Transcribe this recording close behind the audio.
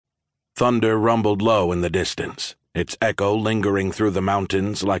Thunder rumbled low in the distance, its echo lingering through the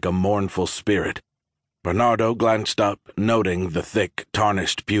mountains like a mournful spirit. Bernardo glanced up, noting the thick,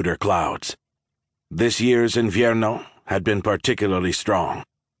 tarnished pewter clouds. This year's invierno had been particularly strong.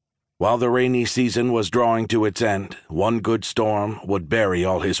 While the rainy season was drawing to its end, one good storm would bury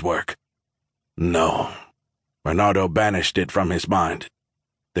all his work. No. Bernardo banished it from his mind.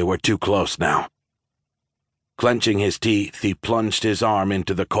 They were too close now. Clenching his teeth, he plunged his arm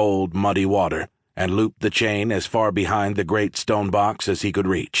into the cold, muddy water and looped the chain as far behind the great stone box as he could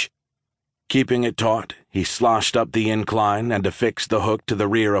reach. Keeping it taut, he sloshed up the incline and affixed the hook to the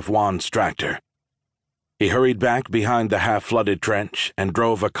rear of Juan's tractor. He hurried back behind the half-flooded trench and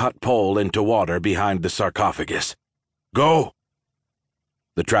drove a cut pole into water behind the sarcophagus. "Go!"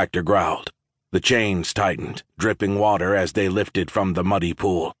 The tractor growled. The chains tightened, dripping water as they lifted from the muddy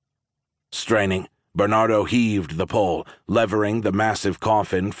pool. Straining, Bernardo heaved the pole, levering the massive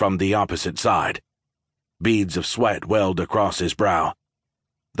coffin from the opposite side. Beads of sweat welled across his brow.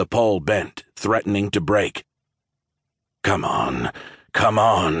 The pole bent, threatening to break. "Come on, come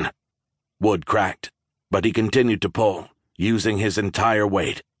on!" Wood cracked, but he continued to pull, using his entire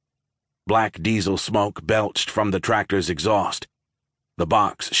weight. Black diesel smoke belched from the tractor's exhaust. The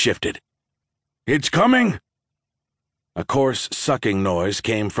box shifted. "It's coming!" A coarse sucking noise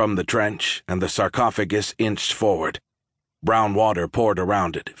came from the trench, and the sarcophagus inched forward. Brown water poured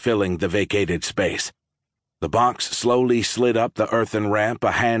around it, filling the vacated space. The box slowly slid up the earthen ramp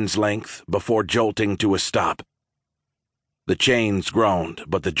a hand's length before jolting to a stop. The chains groaned,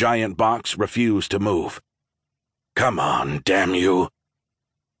 but the giant box refused to move. "Come on, damn you!"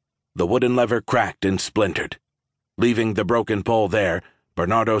 The wooden lever cracked and splintered. Leaving the broken pole there,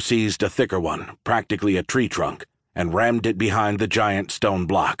 Bernardo seized a thicker one, practically a tree trunk, and rammed it behind the giant stone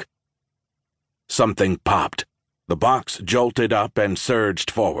block. Something popped. The box jolted up and surged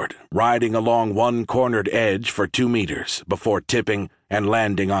forward, riding along one cornered edge for 2 meters before tipping and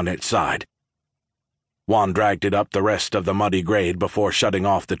landing on its side. Juan dragged it up the rest of the muddy grade before shutting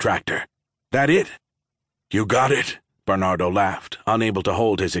off the tractor. "That it?" "You got it," Bernardo laughed, unable to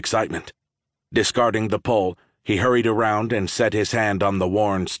hold his excitement. Discarding the pole, he hurried around and set his hand on the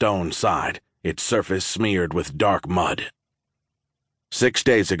worn stone side, its surface smeared with dark mud. 6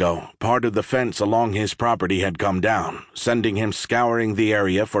 days ago, part of the fence along his property had come down, sending him scouring the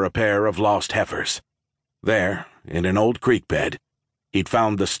area for a pair of lost heifers. There, in an old creek bed, he'd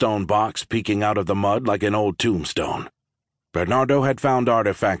found the stone box peeking out of the mud like an old tombstone. Bernardo had found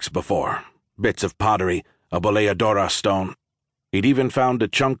artifacts before, bits of pottery, a boleadora stone. He'd even found a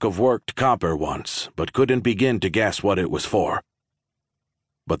chunk of worked copper once, but couldn't begin to guess what it was for.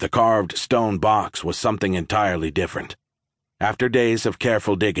 But the carved stone box was something entirely different. After days of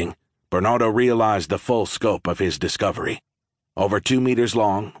careful digging, Bernardo realized the full scope of his discovery. Over 2 meters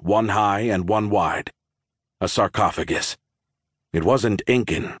long, 1 high and 1 wide. A sarcophagus. It wasn't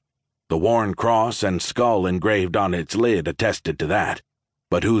Incan. The worn cross and skull engraved on its lid attested to that.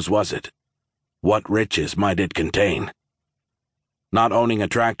 But whose was it? What riches might it contain? Not owning a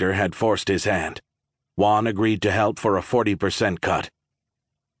tractor had forced his hand. Juan agreed to help for a 40% cut.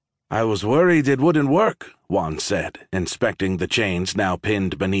 "I was worried it wouldn't work," Juan said, inspecting the chains now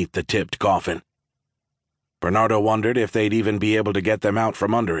pinned beneath the tipped coffin. Bernardo wondered if they'd even be able to get them out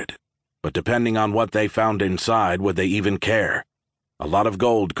from under it. But depending on what they found inside, would they even care? A lot of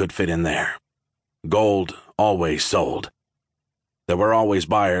gold could fit in there. Gold always sold. There were always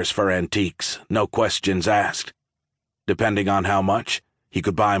buyers for antiques, no questions asked. Depending on how much, he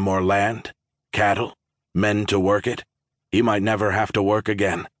could buy more land, cattle, men to work it. He might never have to work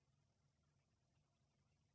again.